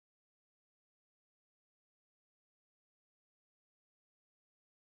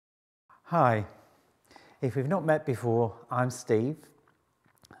Hi, if we've not met before, I'm Steve.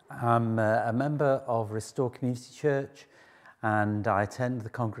 I'm a member of Restore Community Church and I attend the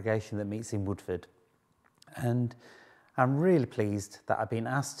congregation that meets in Woodford. And I'm really pleased that I've been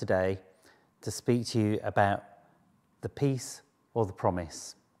asked today to speak to you about the peace or the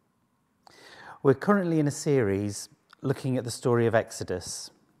promise. We're currently in a series looking at the story of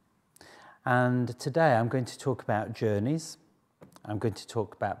Exodus. And today I'm going to talk about journeys, I'm going to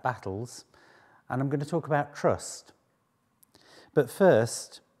talk about battles, and I'm going to talk about trust. But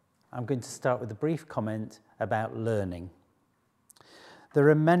first, I'm going to start with a brief comment about learning. There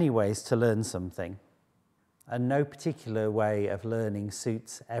are many ways to learn something, and no particular way of learning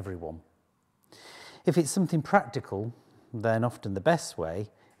suits everyone. If it's something practical, then often the best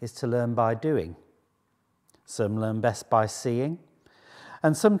way is to learn by doing. Some learn best by seeing,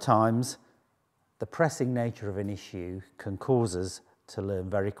 and sometimes the pressing nature of an issue can cause us to learn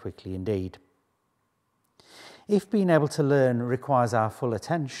very quickly indeed. If being able to learn requires our full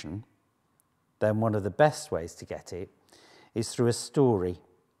attention, then one of the best ways to get it is through a story.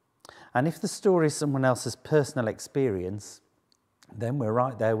 And if the story is someone else's personal experience, then we're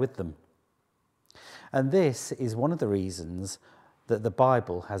right there with them. And this is one of the reasons that the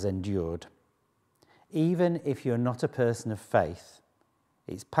Bible has endured. Even if you're not a person of faith,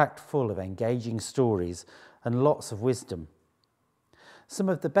 it's packed full of engaging stories and lots of wisdom. Some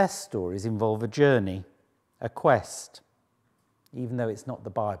of the best stories involve a journey, a quest. Even though it's not the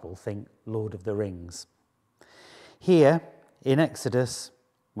Bible, think Lord of the Rings. Here, in Exodus,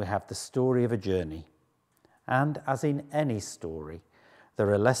 we have the story of a journey. And as in any story, there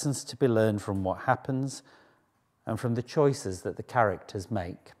are lessons to be learned from what happens and from the choices that the characters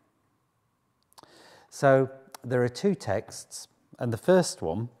make. So there are two texts, and the first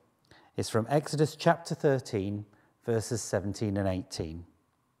one is from Exodus chapter 13, verses 17 and 18.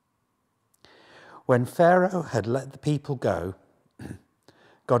 When Pharaoh had let the people go,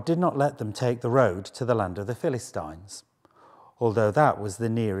 God did not let them take the road to the land of the Philistines, although that was the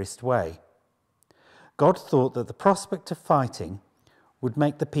nearest way. God thought that the prospect of fighting would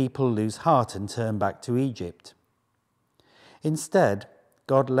make the people lose heart and turn back to Egypt. Instead,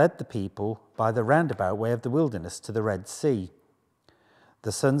 God led the people by the roundabout way of the wilderness to the Red Sea.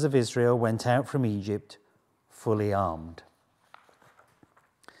 The sons of Israel went out from Egypt fully armed.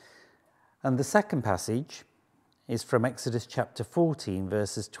 And the second passage is from Exodus chapter 14,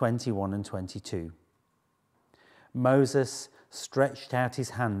 verses 21 and 22. Moses stretched out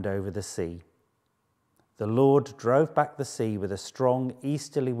his hand over the sea. The Lord drove back the sea with a strong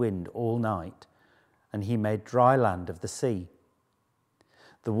easterly wind all night, and he made dry land of the sea.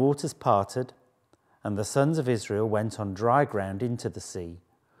 The waters parted, and the sons of Israel went on dry ground into the sea,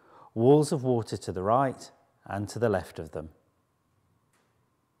 walls of water to the right and to the left of them.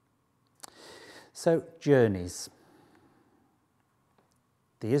 So, journeys.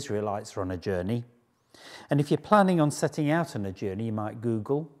 The Israelites are on a journey, and if you're planning on setting out on a journey, you might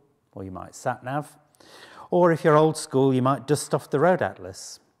Google, or you might sat-nav, or if you're old school, you might dust off the road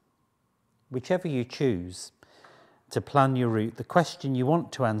atlas. Whichever you choose to plan your route, the question you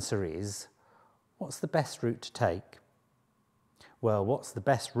want to answer is, what's the best route to take? Well, what's the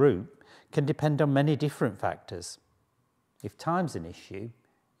best route can depend on many different factors. If time's an issue,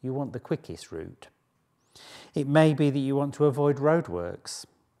 you want the quickest route. It may be that you want to avoid roadworks.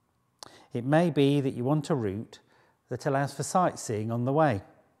 It may be that you want a route that allows for sightseeing on the way.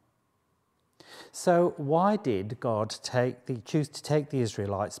 So why did God choose to take the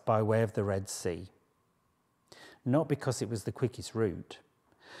Israelites by way of the Red Sea? Not because it was the quickest route.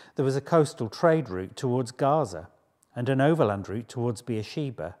 There was a coastal trade route towards Gaza and an overland route towards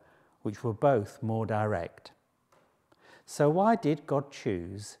Beersheba, which were both more direct. So why did God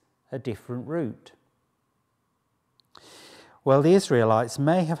choose a different route? Well, the Israelites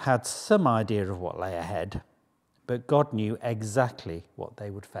may have had some idea of what lay ahead, but God knew exactly what they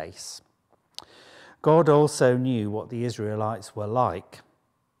would face. God also knew what the Israelites were like.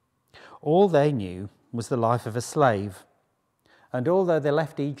 All they knew was the life of a slave. And although they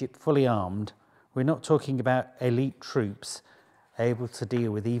left Egypt fully armed, we're not talking about elite troops able to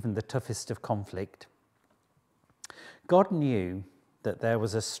deal with even the toughest of conflict. God knew that there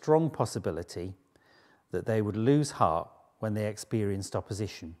was a strong possibility that they would lose heart when they experienced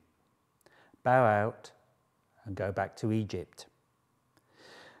opposition, bow out and go back to Egypt.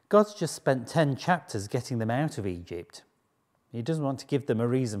 God's just spent 10 chapters getting them out of Egypt. He doesn't want to give them a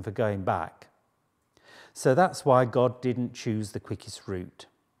reason for going back. So that's why God didn't choose the quickest route.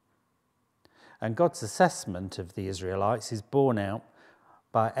 And God's assessment of the Israelites is borne out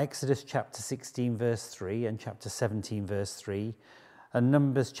by Exodus chapter 16 verse 3 and chapter 17 verse 3 and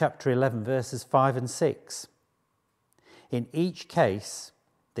Numbers chapter 11, verses 5 and 6. In each case,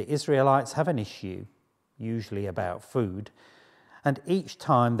 the Israelites have an issue, usually about food, and each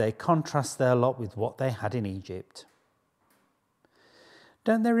time they contrast their lot with what they had in Egypt.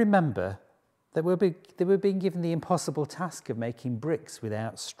 Don't they remember that they were being given the impossible task of making bricks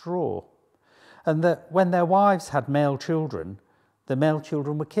without straw, and that when their wives had male children, the male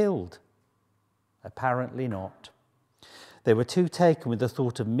children were killed? Apparently not. They were too taken with the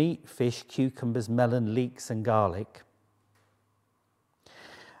thought of meat, fish, cucumbers, melon, leeks and garlic.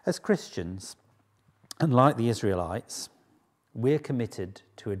 As Christians, and like the Israelites, we're committed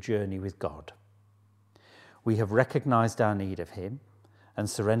to a journey with God. We have recognised our need of him and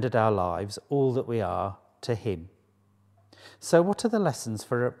surrendered our lives, all that we are, to him. So what are the lessons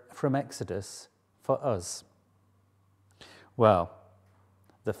from Exodus for us? Well,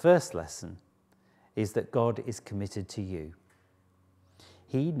 the first lesson is that God is committed to you.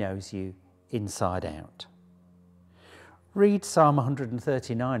 He knows you inside out. Read Psalm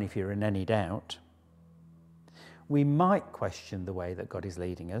 139 if you're in any doubt. We might question the way that God is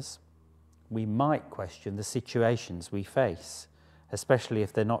leading us. We might question the situations we face, especially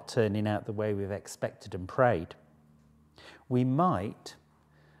if they're not turning out the way we've expected and prayed. We might,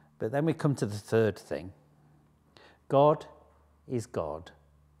 but then we come to the third thing. God is God,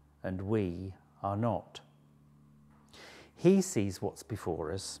 and we are not. He sees what's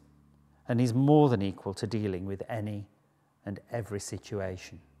before us, and is more than equal to dealing with any and every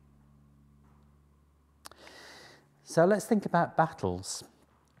situation. So let's think about battles.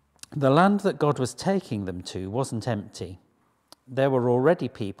 The land that God was taking them to wasn't empty. There were already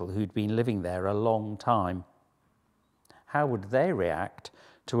people who'd been living there a long time. How would they react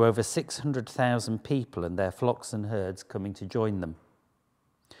to over 600,000 people and their flocks and herds coming to join them?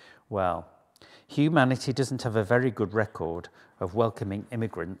 Well, humanity doesn't have a very good record of welcoming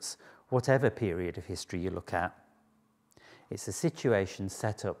immigrants, whatever period of history you look at. It's a situation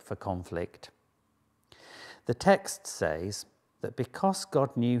set up for conflict. The text says that because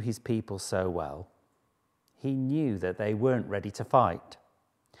God knew his people so well, he knew that they weren't ready to fight.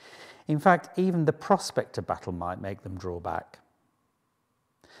 In fact, even the prospect of battle might make them draw back.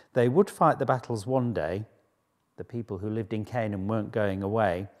 They would fight the battles one day. The people who lived in Canaan weren't going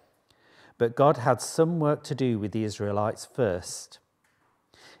away. But God had some work to do with the Israelites first.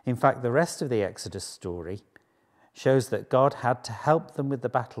 In fact, the rest of the Exodus story shows that God had to help them with the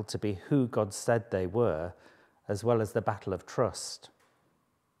battle to be who God said they were, as well as the battle of trust.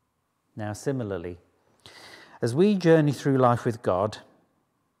 Now, similarly, as we journey through life with God,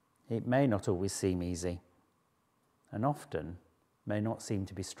 it may not always seem easy, and often may not seem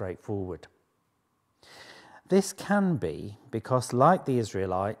to be straightforward. This can be because, like the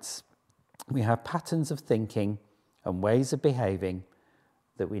Israelites, we have patterns of thinking and ways of behaving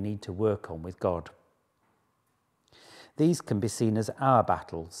that we need to work on with God. These can be seen as our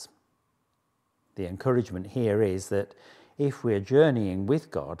battles. The encouragement here is that if we're journeying with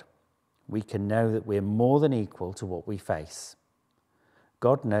God, we can know that we're more than equal to what we face.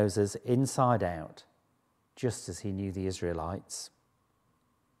 God knows us inside out, just as he knew the Israelites.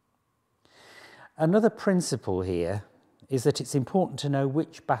 Another principle here is that it's important to know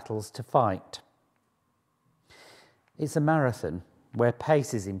which battles to fight. It's a marathon where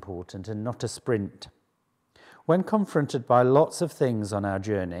pace is important and not a sprint. When confronted by lots of things on our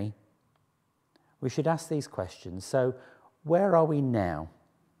journey, we should ask these questions. So, where are we now?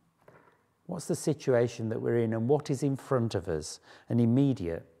 What's the situation that we're in, and what is in front of us and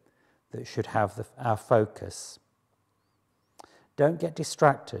immediate that should have our focus? Don't get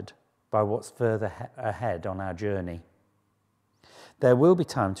distracted by what's further ahead on our journey. There will be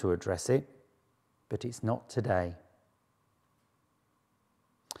time to address it, but it's not today.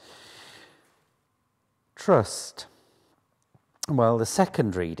 Trust. Well, the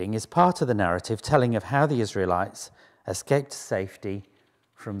second reading is part of the narrative telling of how the Israelites escaped safety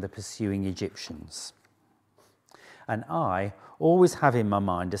from the pursuing Egyptians. And I always have in my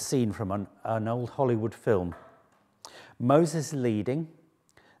mind a scene from an old Hollywood film. Moses leading,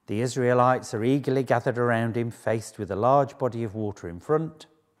 the Israelites are eagerly gathered around him, faced with a large body of water in front,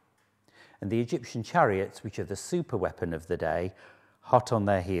 and the Egyptian chariots, which are the super weapon of the day, hot on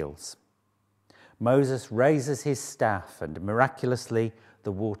their heels. Moses raises his staff and miraculously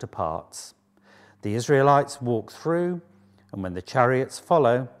the water parts. The Israelites walk through, and when the chariots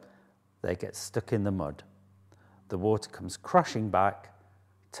follow, they get stuck in the mud. The water comes crashing back,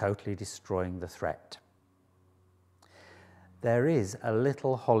 totally destroying the threat. There is a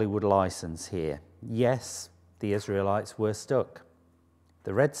little Hollywood license here. Yes, the Israelites were stuck.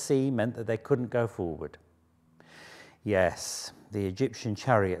 The Red Sea meant that they couldn't go forward. Yes, the Egyptian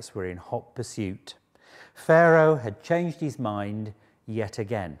chariots were in hot pursuit. Pharaoh had changed his mind yet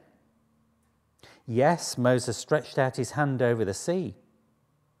again. Yes, Moses stretched out his hand over the sea.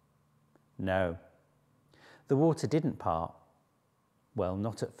 No, the water didn't part. Well,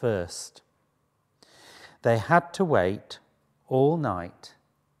 not at first. They had to wait all night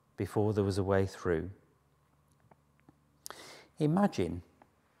before there was a way through. Imagine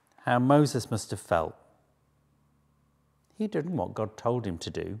how Moses must have felt. He'd done what God told him to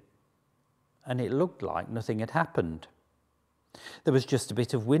do, and it looked like nothing had happened. There was just a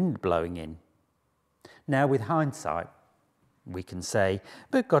bit of wind blowing in. Now, with hindsight, we can say,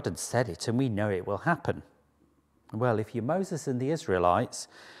 but God had said it and we know it will happen. Well, if you're Moses and the Israelites,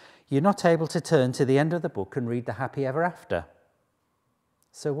 you're not able to turn to the end of the book and read the happy ever after.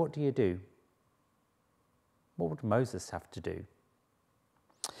 So what do? What would Moses have to do?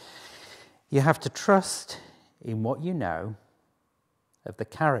 You have to trust in what you know of the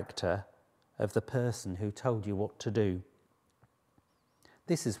character of the person who told you what to do.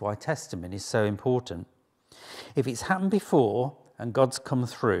 This is why testimony is so important. If it's happened before and God's come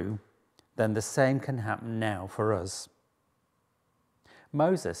through, then the same can happen now for us.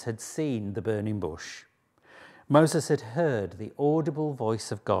 Moses had seen the burning bush. Moses had heard the audible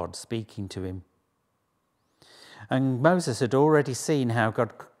voice of God speaking to him. And Moses had already seen how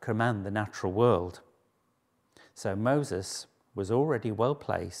God could command the natural world. So Moses was already well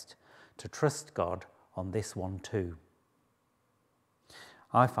placed to trust God on this one too.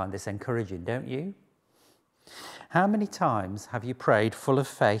 I find this encouraging, don't you? How many times have you prayed full of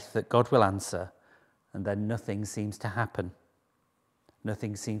faith that God will answer, and then nothing seems to happen?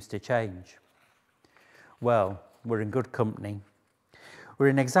 Nothing seems to change. Well, we're in good company. We're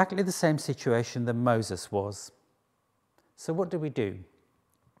in exactly the same situation that Moses was. So what do?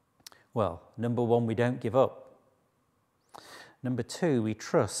 Well, number one, we don't give up. Number two, we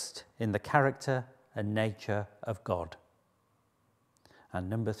trust in the character and nature of God. And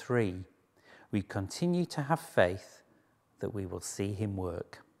number three, we continue to have faith that we will see him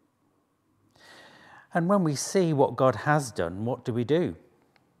work. And when we see what God has done, what do?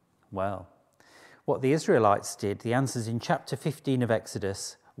 Well, what the Israelites did, the answer's in chapter 15 of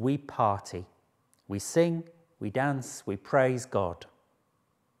Exodus. We party. We sing, we dance, we praise God.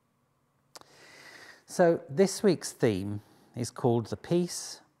 So this week's theme is called the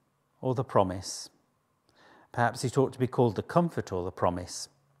peace or the promise. Perhaps it ought to be called the comfort or the promise.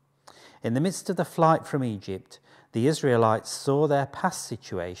 In the midst of the flight from Egypt, the Israelites saw their past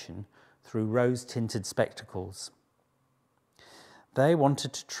situation through rose-tinted spectacles. They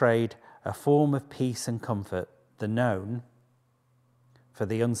wanted to trade a form of peace and comfort, the known, for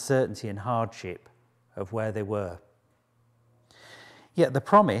the uncertainty and hardship of where they were. Yet the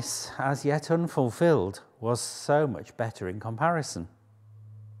promise, as yet unfulfilled, was so much better in comparison.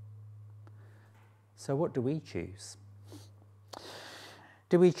 So what do we choose?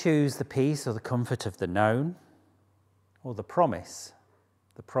 Do we choose the peace or the comfort of the known, or the promise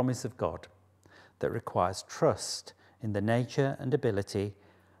of God that requires trust in the nature and ability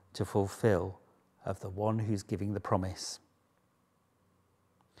to fulfill of the one who's giving the promise?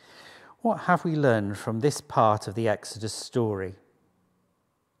 What have we learned from this part of the Exodus story?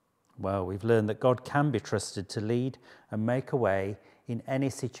 Well, we've learned that God can be trusted to lead and make a way in any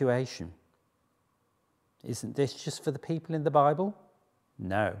situation. Isn't this just for the people in the Bible?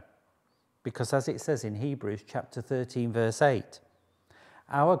 No, because as it says in Hebrews chapter 13, verse 8,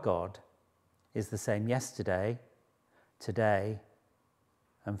 our God is the same yesterday, today,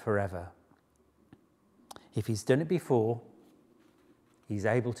 and forever. If he's done it before, he's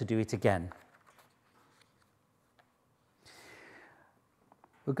able to do it again.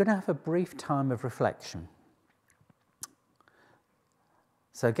 We're going to have a brief time of reflection.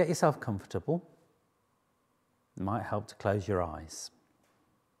 So get yourself comfortable. It might help to close your eyes.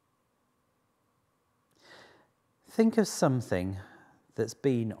 Think of something that's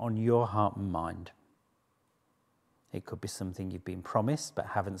been on your heart and mind. It could be something you've been promised but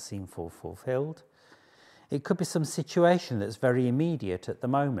haven't seen fulfilled. It could be some situation that's very immediate at the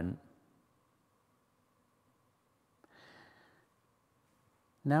moment.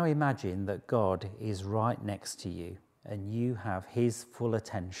 Now imagine that God is right next to you and you have his full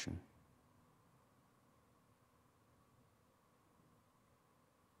attention.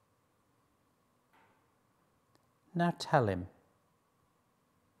 Now tell him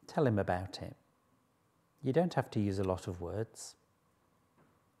about it. You don't have to use a lot of words.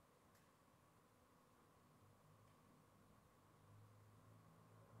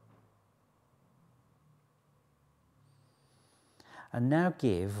 And now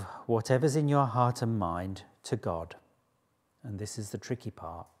give whatever's in your heart and mind to God And this is the tricky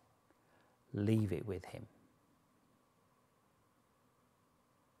part. Leave it with him.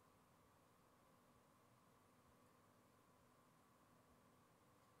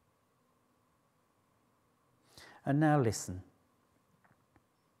 And now listen.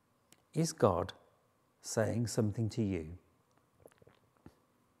 Is God saying something to you?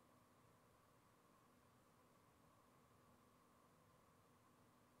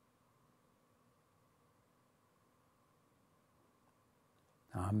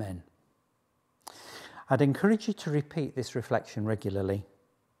 Amen. I'd encourage you to repeat this reflection regularly.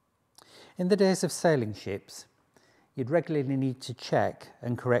 In the days of sailing ships, you'd regularly need to check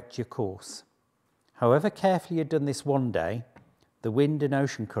and correct your course. However carefully you'd done this one day, the wind and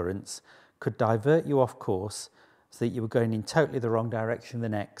ocean currents could divert you off course so that you were going in totally the wrong direction the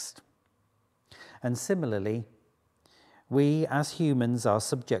next. And similarly, we as humans are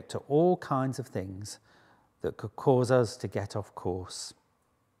subject to all kinds of things that could cause us to get off course.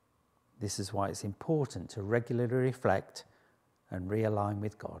 This is why it's important to regularly reflect and realign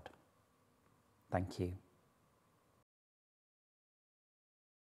with God. Thank you.